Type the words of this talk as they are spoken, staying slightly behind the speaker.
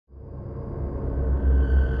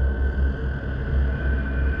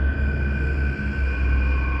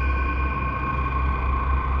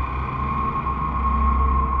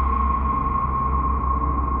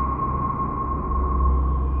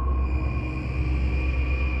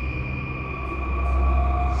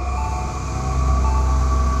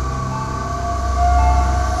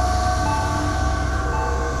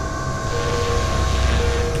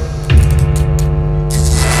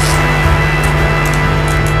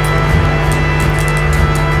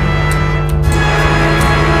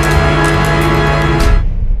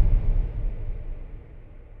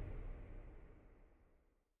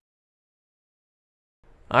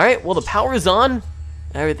Alright, well the power is on.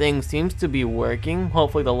 Everything seems to be working.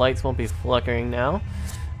 Hopefully the lights won't be flickering now.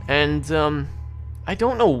 And I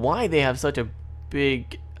don't know why they have such a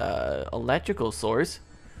big electrical source.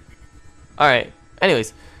 Alright,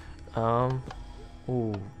 anyways.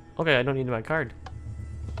 Ooh. Okay, I don't need my card.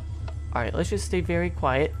 Alright, let's just stay very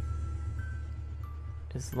quiet.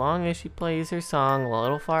 As long as she plays her song a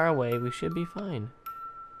little far away, we should be fine.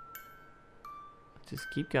 Just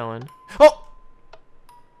keep going. Oh!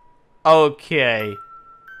 Okay.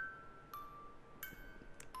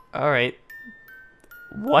 Alright.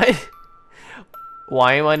 What?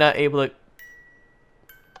 Why am I not able to...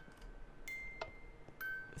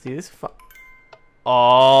 See this?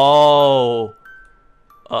 Oh!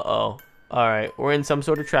 Uh-oh. Alright, we're in some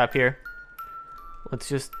sort of trap here.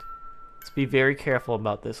 Let's be very careful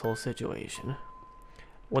about this whole situation.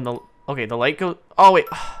 When the... Okay, the light goes... Oh, wait.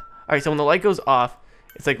 Alright, so when the light goes off,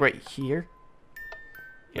 it's like right here.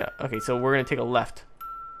 Yeah, okay, so we're gonna take a left.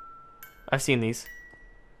 I've seen these.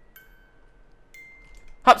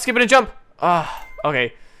 Hop, skip, and a jump! Ah,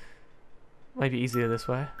 okay. Might be easier this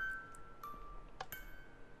way.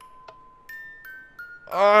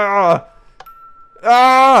 Ah!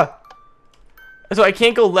 Ah! So I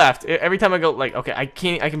can't go left. Every time I go, like, okay, I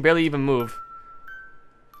can barely even move.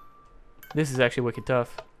 This is actually wicked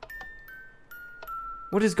tough.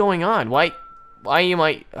 What is going on? Why am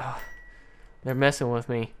I... they're messing with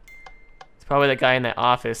me. It's probably that guy in that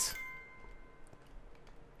office.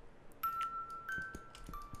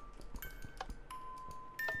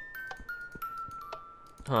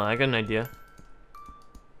 Huh, I got an idea.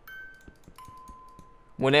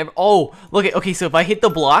 Whenever... Oh, look at... Okay, so if I hit the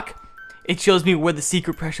block, it shows me where the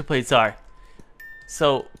secret pressure plates are.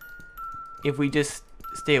 So, if we just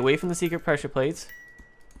stay away from the secret pressure plates...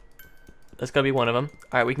 That's gotta be one of them.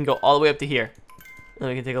 Alright, we can go all the way up to here. And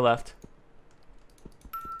we can take a left.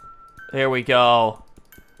 There we go.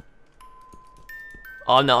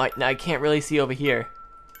 Oh, no, I can't really see over here.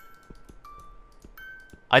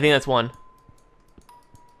 I think that's one.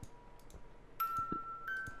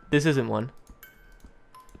 This isn't one.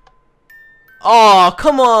 Oh,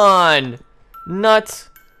 come on! Nuts.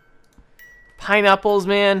 Pineapples,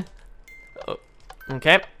 man. Oh,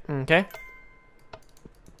 okay, okay.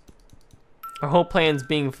 Our whole plan's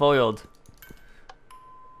being foiled.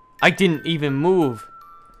 I didn't even move.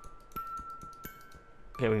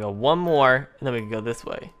 Okay, we go one more, and then we can go this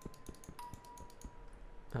way.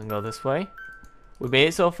 And go this way. We made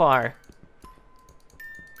it so far.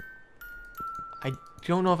 I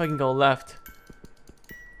don't know if I can go left.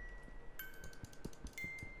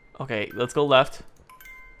 Okay, let's go left.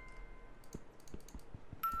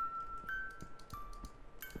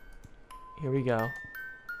 Here we go.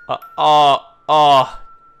 Oh.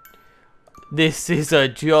 This is a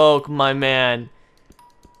joke, my man.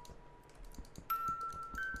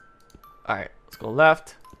 Alright, let's go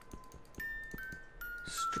left.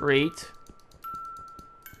 Straight.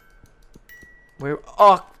 Where?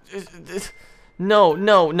 Oh,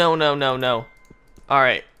 no.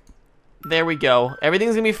 Alright. There we go.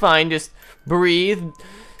 Everything's gonna be fine. Just breathe.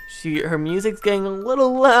 Her music's getting a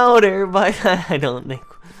little louder, but I don't think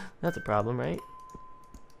that's a problem, right?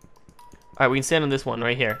 Alright, we can stand on this one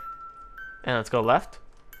right here. And let's go left.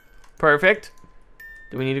 Perfect.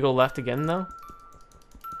 Do we need to go left again, though?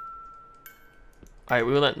 Alright,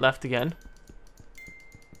 we went left again.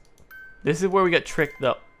 This is where we got tricked,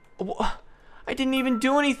 though. I didn't even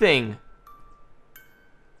do anything.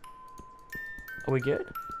 Are we good?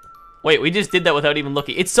 Wait, we just did that without even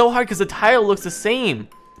looking. It's so hard because the tile looks the same.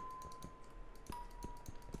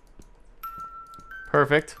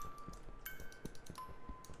 Perfect.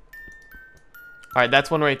 Alright, that's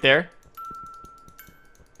one right there.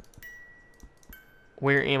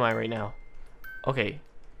 Where am I right now? Okay.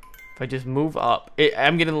 If I just move up.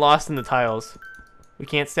 I'm getting lost in the tiles. We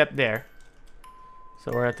can't step there.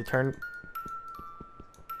 So we're going to have to turn.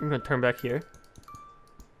 I'm going to turn back here.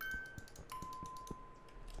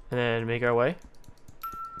 And then make our way.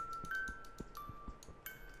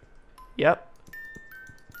 Yep.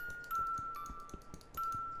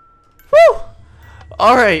 Woo!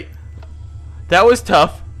 Alright. That was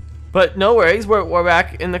tough. But no worries. We're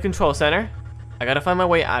back in the control center. I gotta find my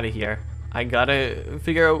way out of here. I gotta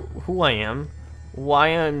figure out who I am. Why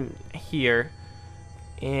I'm here.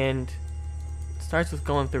 And it starts with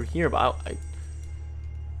going through here. But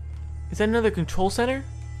is that another control center?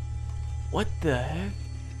 What the heck?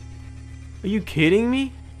 Are you kidding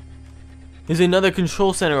me? There's another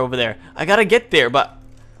control center over there. I gotta get there, but I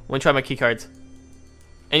want to try my key cards.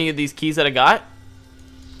 Any of these keys that I got?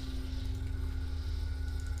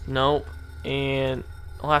 Nope. And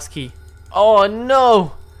last key. Oh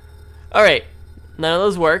no! Alright, none of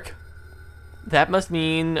those work. That must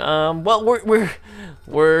mean, well,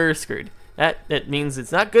 we're screwed. That means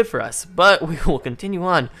it's not good for us, but we will continue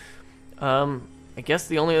on. I guess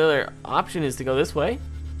the only other option is to go this way.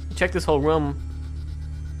 Check this whole room.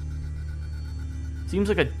 Seems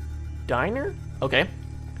like a diner? Okay.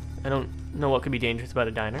 I don't know what could be dangerous about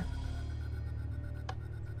a diner.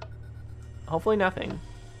 Hopefully nothing.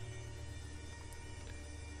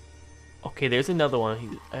 Okay, there's another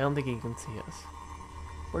one. I don't think he can see us.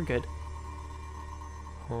 We're good.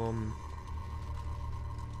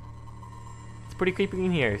 It's pretty creepy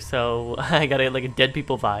in here, so I got like a dead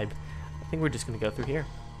people vibe. I think we're just gonna go through here.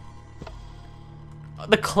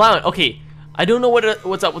 The clown. Okay, I don't know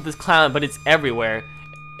what's up with this clown, but it's everywhere,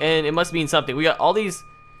 and it must mean something. We got all these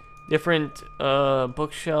different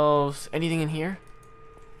bookshelves. Anything in here?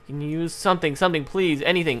 Can you use something, please?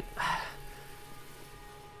 Anything.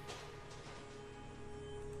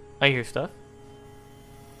 I hear stuff.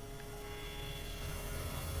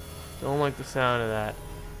 Don't like the sound of that.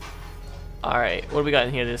 Alright, what do we got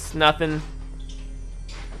in here? There's nothing.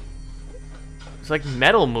 It's like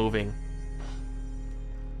metal moving.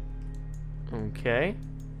 Okay.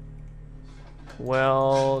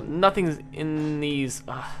 Well, nothing's in these.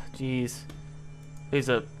 Ah, jeez. There's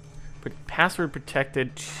a password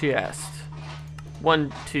protected chest.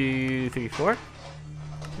 1, 2, 3, 4.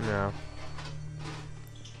 No.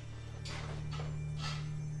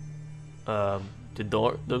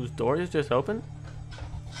 Those doors just open?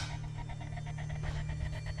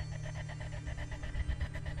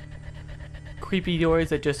 Creepy doors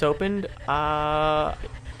that just opened. Ah!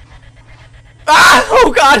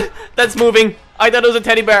 Oh God! That's moving. I thought it was a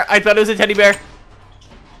teddy bear.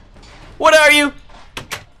 What are you?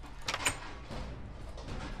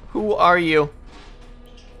 Who are you?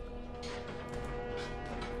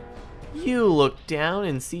 You look down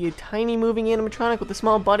and see a tiny moving animatronic with a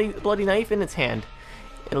small bloody knife in its hand.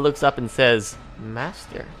 It looks up and says,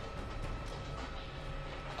 "Master."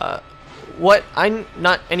 What? I'm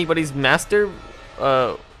not anybody's master.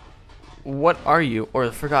 What are you? Or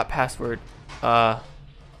forgot password.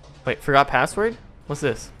 Wait, forgot password? What's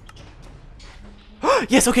this?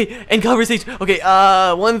 Yes, okay, end conversation. Okay,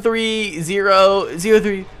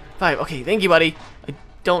 130035. Okay, thank you, buddy. I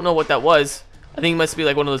don't know what that was. I think it must be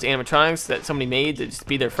like one of those animatronics that somebody made to just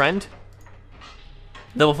be their friend.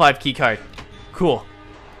 Level 5 key card. Cool.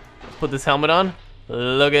 Let's put this helmet on.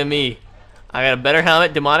 Look at me. I got a better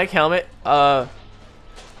helmet, demonic helmet. Can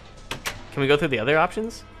we go through the other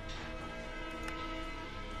options?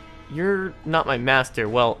 You're not my master.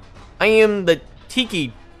 Well, I am the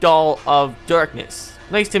Tiki Doll of Darkness.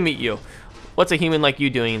 Nice to meet you. What's a human like you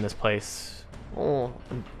doing in this place? Oh,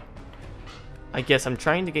 I guess I'm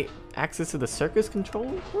trying to get access to the circus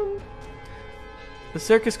control room? The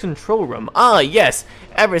circus control room. Ah, yes.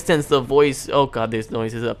 Ever since the voice... Oh, God, there's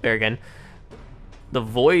noises up there again. The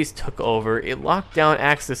voice took over. It locked down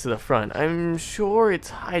access to the front. I'm sure it's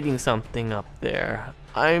hiding something up there.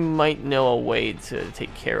 I might know a way to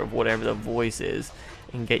take care of whatever the voice is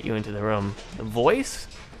and get you into the room. The voice?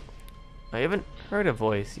 I haven't heard a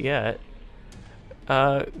voice yet.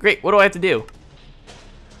 Great. What do I have to do?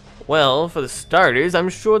 Well, for the starters, I'm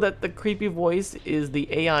sure that the creepy voice is the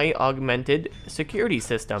AI augmented security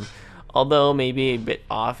system. Although maybe a bit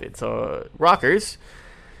off its rockers.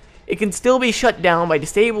 It can still be shut down by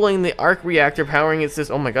disabling the arc reactor powering its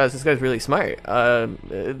system. Oh my gosh, this guy's really smart.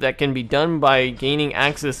 That can be done by gaining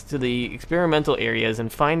access to the experimental areas and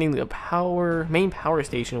finding the main power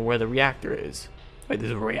station where the reactor is. Wait,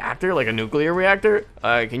 there's a reactor? Like a nuclear reactor?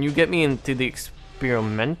 Can you get me into the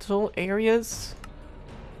experimental areas?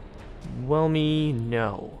 Well,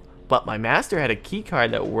 no. But my master had a key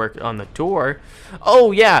card that worked on the door.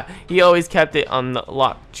 Oh yeah, he always kept it on the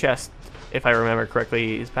locked chest. If I remember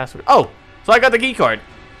correctly, his password. Oh, so I got the key card.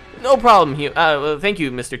 No problem. Thank you,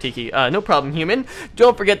 Mr. Tiki. No problem, human.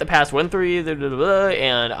 Don't forget the password. 13,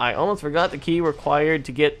 and I almost forgot the key required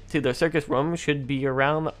to get to the circus room should be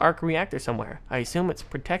around the arc reactor somewhere. I assume it's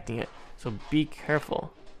protecting it, so be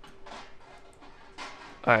careful.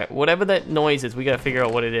 All right, whatever that noise is, we gotta figure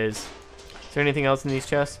out what it is. Is there anything else in these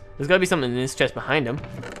chests? There's gotta be something in this chest behind him.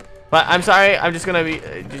 But I'm sorry, I'm just gonna be.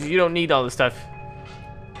 You don't need all this stuff.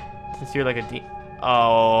 Since you're like a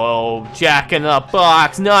Oh, Jack in the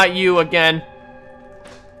Box, not you again.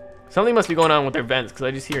 Something must be going on with their vents, because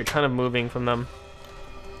I just hear a ton of moving from them.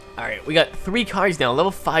 Alright, we got 3 cards now.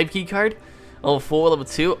 Level 5 key card, level 4, level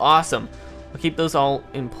 2. Awesome. I'll keep those all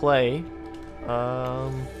in play.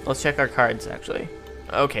 Let's check our cards, actually.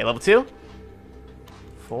 Okay, level 2.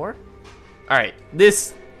 4. Alright,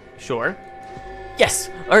 this... Sure. Yes!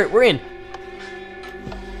 Alright, we're in.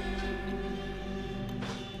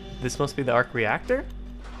 This must be the arc reactor?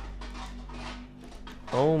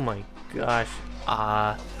 Oh my gosh.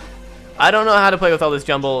 I don't know how to play with all this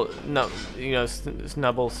jumble, no, you know,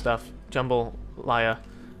 snubble stuff. Jambalaya.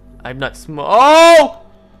 I'm not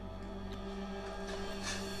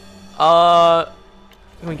Oh!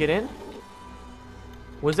 Can we get in?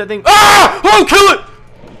 What's that thing? Ah! Oh, kill it!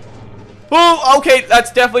 Oh, okay,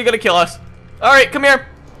 that's definitely gonna kill us. Alright, come here.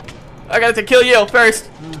 I got to kill you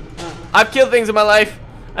first. I've killed things in my life,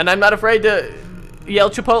 and I'm not afraid to yell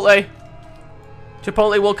Chipotle.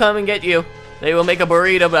 Chipotle will come and get you. They will make a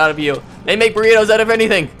burrito out of you. They make burritos out of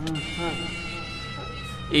anything.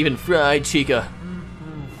 Even fried chica.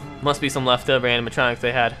 Must be some leftover animatronics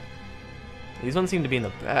they had. These ones seem to be in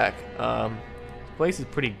the back. This place is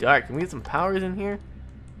pretty dark. Can we get some powers in here?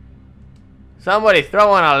 Somebody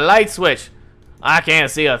throw on a light switch. I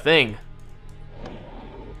can't see a thing.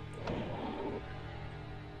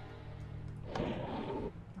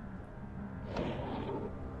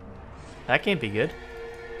 That can't be good.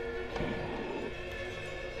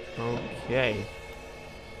 Okay.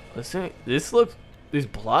 Listen, this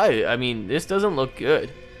blood. I mean, this doesn't look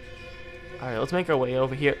good. Alright, let's make our way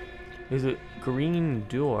over here. There's a green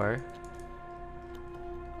door.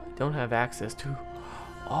 I don't have access to.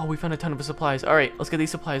 Oh, we found a ton of supplies. Alright, let's get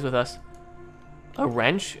these supplies with us. A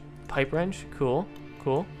wrench. Pipe wrench. Cool.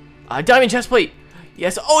 Cool. A diamond chest plate.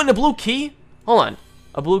 Yes. Oh, and a blue key. Hold on.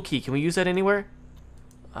 A blue key. Can we use that anywhere?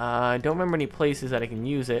 I don't remember any places that I can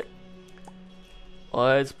use it.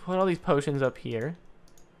 Let's put all these potions up here.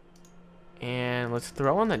 And let's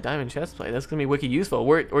throw on that diamond chest plate. That's going to be wicked useful.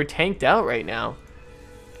 We're tanked out right now.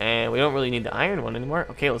 And we don't really need the iron one anymore.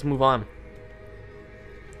 Okay, let's move on.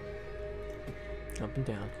 Up and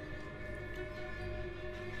down.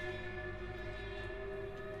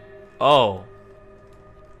 Oh.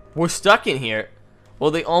 We're stuck in here.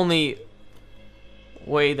 Well, the only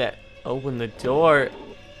way that opened the door...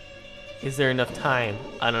 Is there enough time?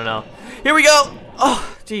 I don't know. Here we go!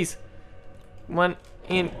 Oh, jeez. Come on,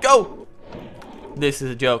 and go! This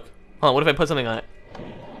is a joke. Hold on, what if I put something on it?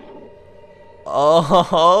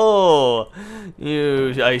 Oh,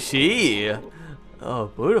 I see. Oh,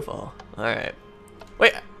 beautiful. Alright.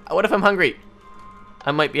 Wait, what if I'm hungry?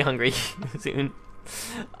 I might be hungry soon.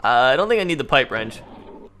 I don't think I need the pipe wrench.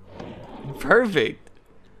 Perfect.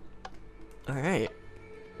 Alright.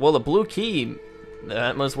 Well, the blue key...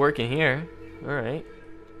 That must work in here. Alright.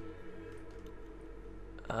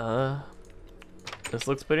 This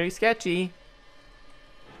looks pretty sketchy.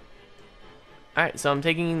 Alright, so I'm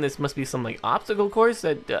taking this must be some like obstacle course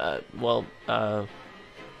that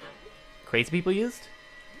crazy people used.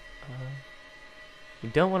 You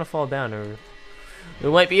don't want to fall down or it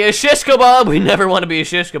might be a shish kebab. We never want to be a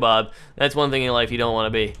shish kebab. That's one thing in life you don't want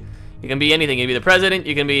to be. You can be anything. You can be the president,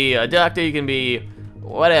 you can be a doctor, you can be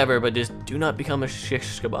whatever, but just do not become a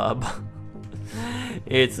shish kebab.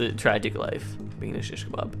 It's a tragic life, being a shish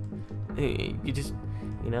kebab. You just,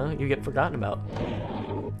 you know, you get forgotten about.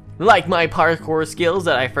 Like my parkour skills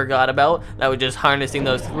that I forgot about, that was just harnessing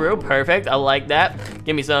those through. Perfect, I like that.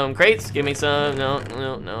 Give me some crates, give me some, no,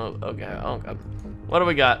 okay, okay. What do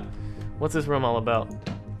we got? What's this room all about?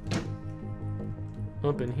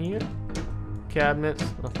 Up in here? Cabinets,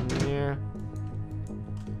 nothing there.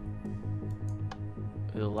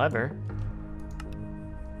 The lever.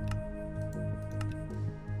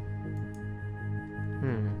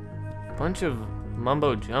 Bunch of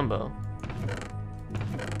mumbo jumbo.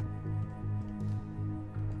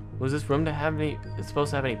 Was this room to have any? It's supposed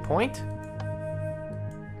to have any point?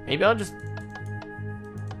 Maybe I'll just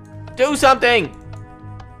do something.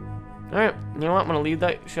 All right, you know what? I'm gonna leave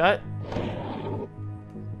that shut.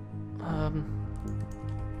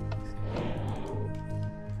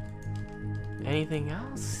 Anything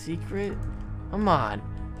else? Secret? Come on.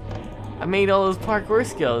 I made all those parkour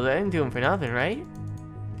skills. I didn't do them for nothing, right?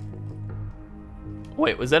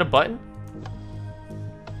 Wait, was that a button?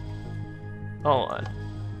 Hold on.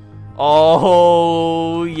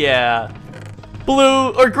 Oh, yeah.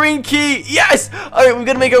 Blue or green key. Yes! All right, we're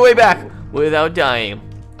gonna make our way back without dying.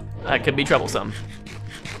 That could be troublesome.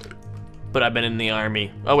 But I've been in the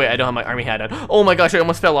army. Oh, wait, I don't have my army hat on. Oh my gosh, I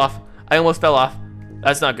almost fell off. I almost fell off.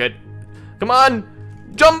 That's not good. Come on,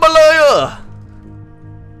 jambalaya!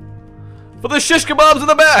 For the shish kebabs in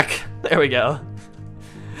the back! There we go.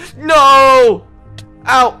 No!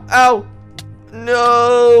 Ow, ow!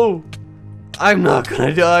 No! I'm not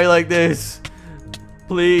gonna die like this.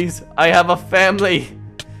 Please, I have a family.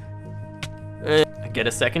 I get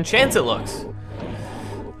a second chance, it looks.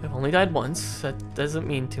 I've only died once. That doesn't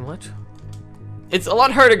mean too much. It's a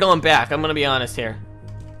lot harder going back, I'm gonna be honest here.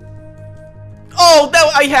 Oh,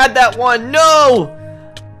 I had that one. No!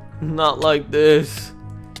 Not like this.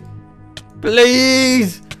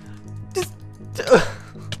 Please! Just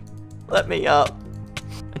let me up.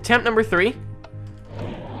 Attempt number 3.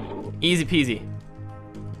 Easy peasy.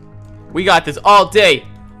 We got this all day.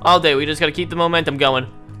 All day. We just gotta keep the momentum going.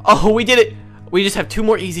 Oh, we did it. We just have 2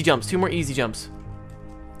 more easy jumps. 2 more easy jumps.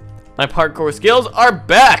 My parkour skills are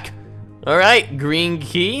back. All right, green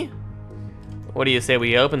key. What do you say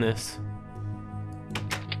we open this?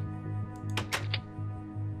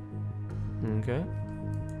 Okay.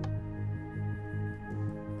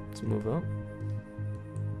 Let's move up.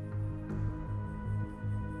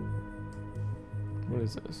 What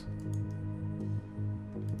is this?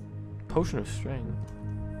 Potion of strength.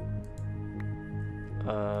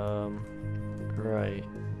 Right.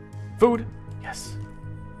 Food. Yes.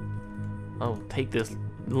 I'll take this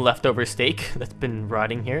leftover steak that's been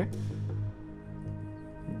rotting here.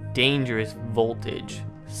 Dangerous voltage.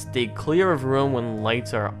 Stay clear of room when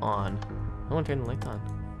lights are on. I want to turn the lights on.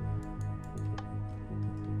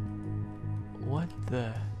 What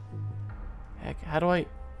the heck? How do I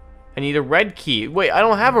need a red key. Wait, I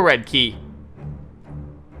don't have a red key.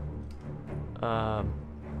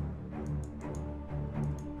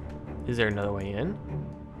 Is there another way in?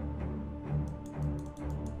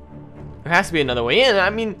 There has to be another way in. I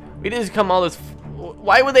mean, we didn't just come all this.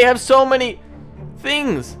 Why would they have so many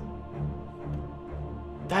things?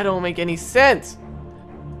 That don't make any sense.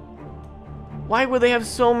 Why would they have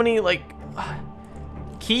so many, like,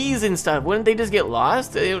 keys and stuff? Wouldn't they just get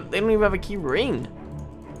lost? They don't even have a key ring.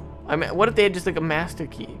 I mean, what if they had just like a master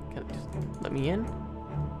key? Can they just let me in?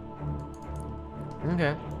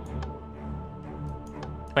 Okay.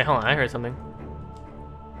 Wait, hold on. I heard something.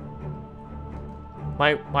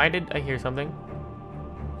 Why did I hear something?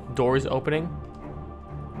 Doors opening?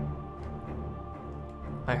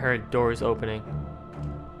 I heard doors opening.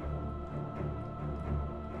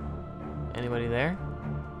 Anybody there?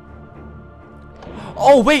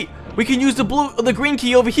 Oh wait, we can use the green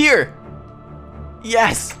key over here.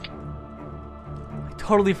 Yes. I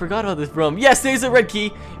totally forgot about this room. Yes, there's a red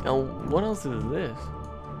key. Now, what else is this?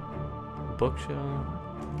 Bookshelf.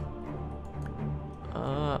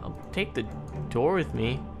 I'll take the door with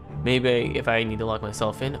me. Maybe if I need to lock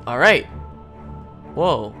myself in. All right.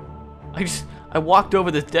 Whoa. I walked over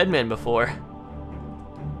this dead man before.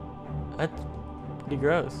 That's pretty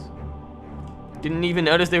gross. Didn't even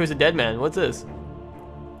notice there was a dead man. What's this?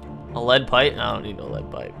 A lead pipe? I don't need no lead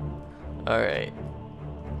pipe. Alright.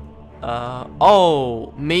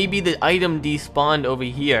 Oh, maybe the item despawned over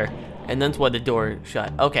here, and that's why the door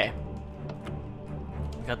shut. Okay.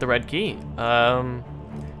 Got the red key.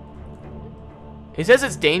 It says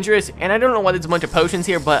it's dangerous, and I don't know why there's a bunch of potions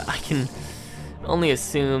here, but I can only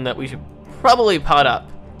assume that we should probably pot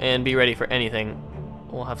up and be ready for anything.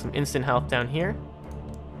 We'll have some instant health down here.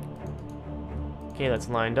 Okay, that's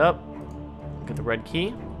lined up. Get the red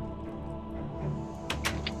key.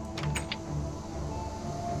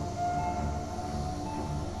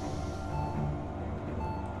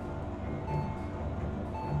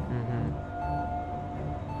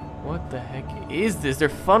 What the heck is this? They're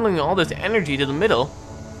funneling all this energy to the middle.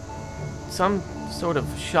 Some sort of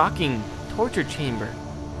shocking torture chamber.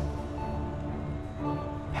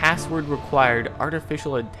 Password required.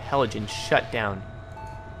 Artificial intelligence shut down.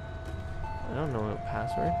 I don't know what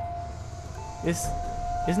password. This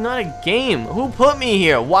is not a game. Who put me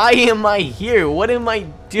here? Why am I here? What am I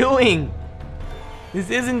doing? This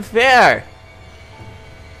isn't fair.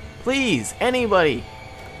 Please, anybody.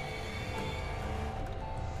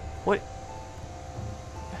 What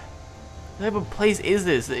type of place is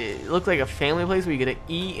this? It looks like a family place where you get to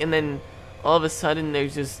eat and then all of a sudden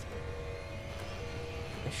there's just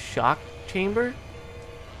a shock chamber?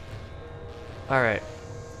 Alright.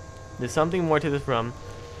 There's something more to this room.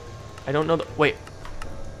 I don't know wait.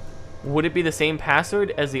 Would it be the same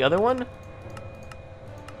password as the other one?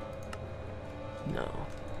 No.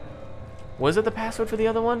 Was it the password for the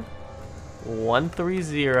other one?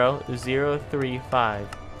 130035.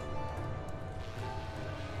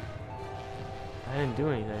 I didn't do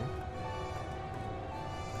anything.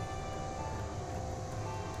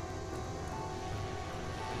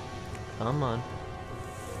 Come on.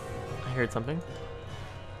 I heard something.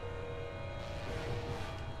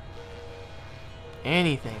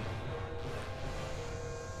 Anything.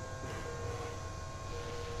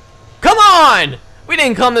 Come on! We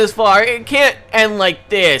didn't come this far. It can't end like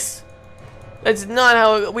this. That's not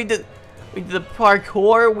how we did the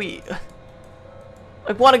parkour.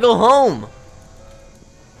 I want to go home.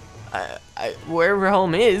 Wherever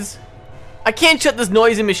home is. I can't shut this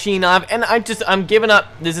noisy machine off, and I'm giving up.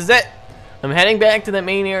 This is it. I'm heading back to the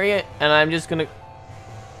main area, and I'm just gonna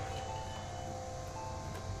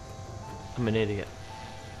I'm an idiot.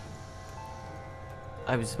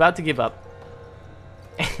 I was about to give up.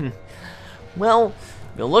 And, well,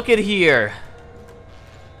 look at here.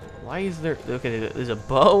 Why is there... Look at it. There's a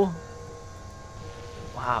bow.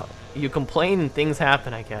 Wow. You complain and things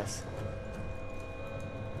happen, I guess.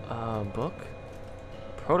 Book?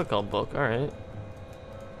 Protocol book. Alright.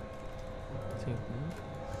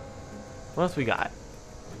 What else we got?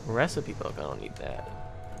 Recipe book. I don't need that.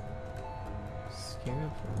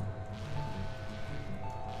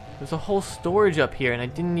 There's a whole storage up here and I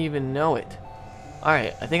didn't even know it.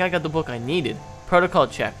 Alright, I think I got the book I needed. Protocol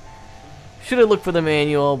check. Should have looked for the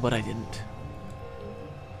manual, but I didn't.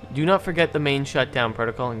 Do not forget the main shutdown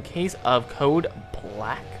protocol in case of code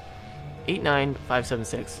black.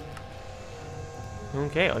 89576.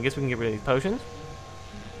 Okay, well, I guess we can get rid of these potions.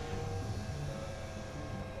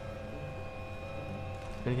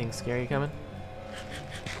 Anything scary coming?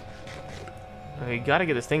 Okay, gotta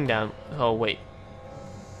get this thing down. Oh, wait.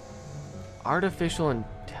 Artificial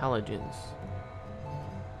intelligence.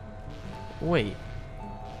 Wait.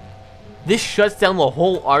 This shuts down the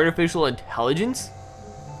whole artificial intelligence?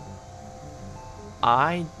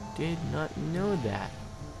 I did not know that.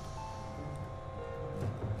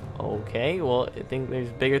 Okay, well, I think there's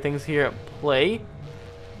bigger things here at play.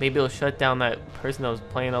 Maybe it'll shut down that person that was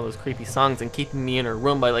playing all those creepy songs and keeping me in her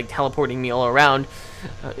room by, like, teleporting me all around.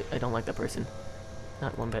 I don't like that person.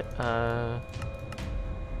 Not one bit.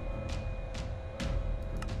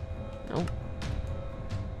 Nope.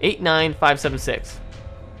 89576.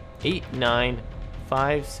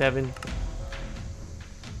 8957.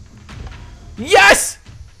 Yes!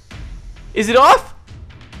 Is it off?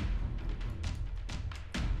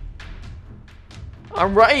 All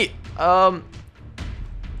right.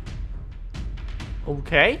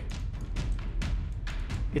 Okay.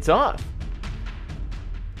 It's off.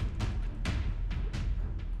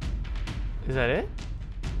 Is that it?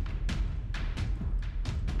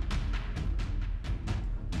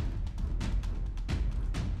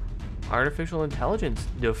 Artificial intelligence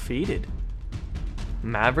defeated.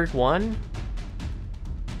 Maverick 1.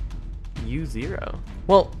 U0.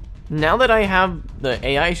 Well, now that I have the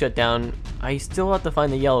AI shut down, I still have to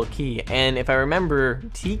find the yellow key. And if I remember,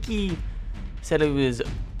 Tiki said it was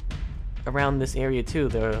around this area too,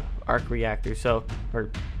 the arc reactor, so, or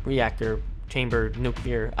reactor, chamber,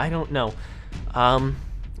 nuclear, I don't know.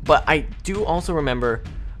 But I do also remember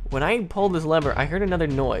when I pulled this lever, I heard another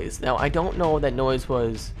noise. Now, I don't know if that noise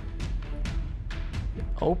was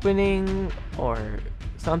opening or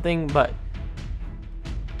something, but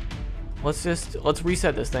let's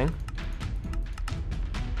reset this thing.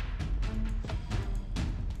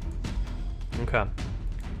 Okay.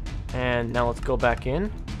 And now let's go back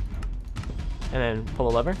in and then pull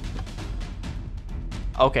the lever.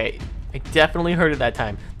 Okay, I definitely heard it that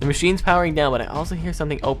time. The machine's powering down, but I also hear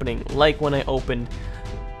something opening, like when I opened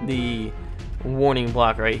the warning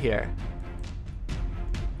block right here.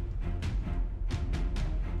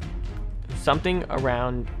 Something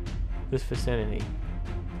around this vicinity.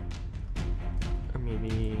 Or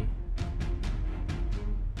maybe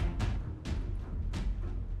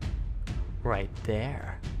right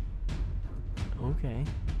there. Okay.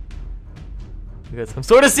 We got some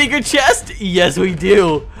sort of secret chest? Yes, we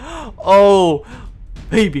do. Oh,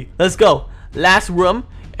 baby. Let's go. Last room,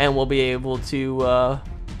 and we'll be able to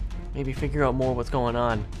maybe figure out more what's going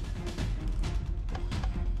on.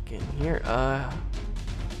 Get in here.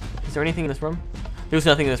 Is there anything in this room? There's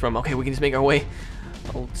nothing in this room. Okay, we can just make our way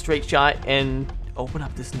a straight shot and open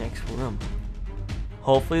up this next room.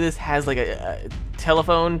 Hopefully this has like a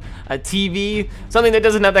telephone, a TV, something that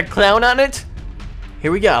doesn't have that clown on it.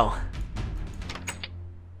 Here we go.